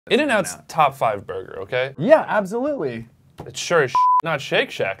In-N-Out's top 5 burger, okay? Yeah, absolutely. It's sure as not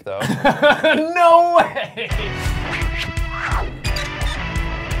Shake Shack, though. No way!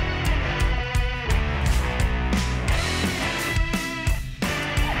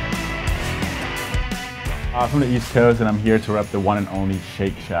 From the East Coast, and I'm here to rep the one and only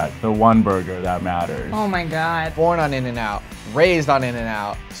Shake Shack, the one burger that matters. Oh my God. Born on In-N-Out, raised on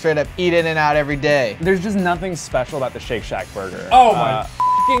In-N-Out, straight up eat In-N-Out every day. There's just nothing special about the Shake Shack burger. Oh my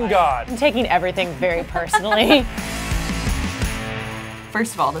fucking God. I'm taking everything very personally.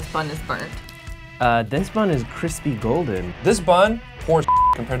 First of all, this bun is burnt. This bun is crispy golden. This bun, poor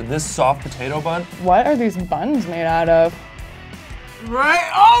compared to this soft potato bun. What are these buns made out of?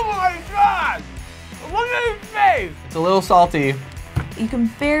 Right? Oh my God! Look at his face! It's a little salty. You can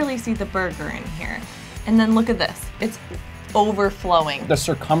barely see the burger in here. And then look at this. It's overflowing. The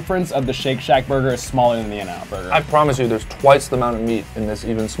circumference of the Shake Shack burger is smaller than the In-N-Out burger. I promise you there's twice the amount of meat in this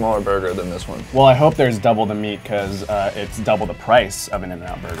even smaller burger than this one. Well, I hope there's double the meat because it's double the price of an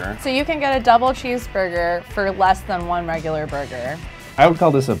In-N-Out burger. So you can get a double cheeseburger for less than one regular burger. I would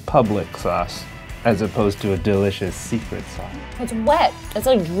call this a public sauce, as opposed to a delicious secret sauce. It's wet. It's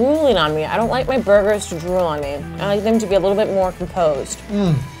like drooling on me. I don't like my burgers to drool on me. I like them to be a little bit more composed.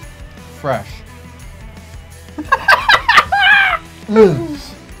 Fresh.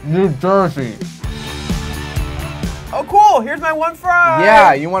 New Jersey. Oh cool, here's my one fry!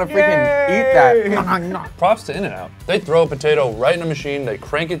 Yeah, you want to freaking eat that. Props to In-N-Out. They throw a potato right in a machine, they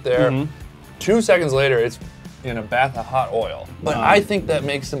crank it there. 2 seconds later, it's in a bath of hot oil. But I think that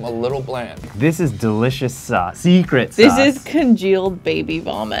makes them a little bland. This is delicious sauce. Secret sauce. This is congealed baby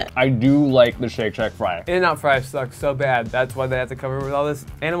vomit. I do like the Shake Shack fry. In-N-Out fries suck so bad. That's why they have to cover it with all this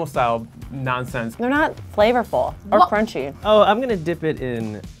animal style nonsense. They're not flavorful or crunchy. Oh, I'm gonna dip it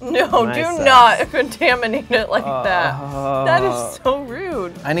in. No, my do sauce. not contaminate it like that. That is so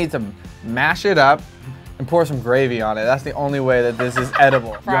rude. I need to mash it up and pour some gravy on it. That's the only way that this is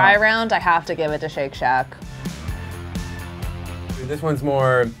edible. Fry round, I have to give it to Shake Shack. This one's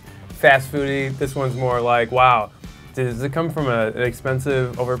more fast foody. This one's more like, wow, does it come from an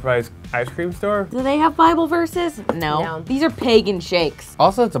expensive, overpriced ice cream store? Do they have Bible verses? No. No. These are pagan shakes.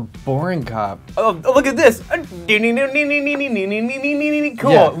 Also, it's a boring cup. Oh, look at this. Cool.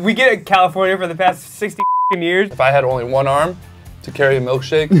 Yeah. We get it in California for the past 60 years. If I had only one arm to carry a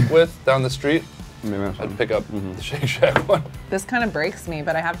milkshake with down the street, I'd pick up the Shake Shack one. This kind of breaks me,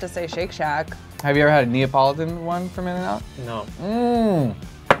 but I have to say Shake Shack. Have you ever had a Neapolitan one from In-N-Out? No.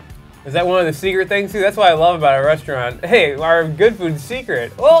 Is that one of the secret things too? That's what I love about a restaurant. Hey, our good food's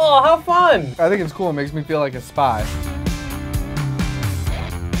secret. Oh, how fun! I think it's cool. It makes me feel like a spy.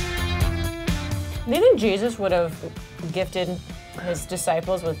 Do you think Jesus would have gifted his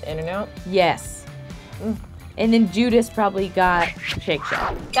disciples with In-N-Out? Yes. And then Judas probably got Shake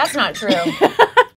Shack. That's not true.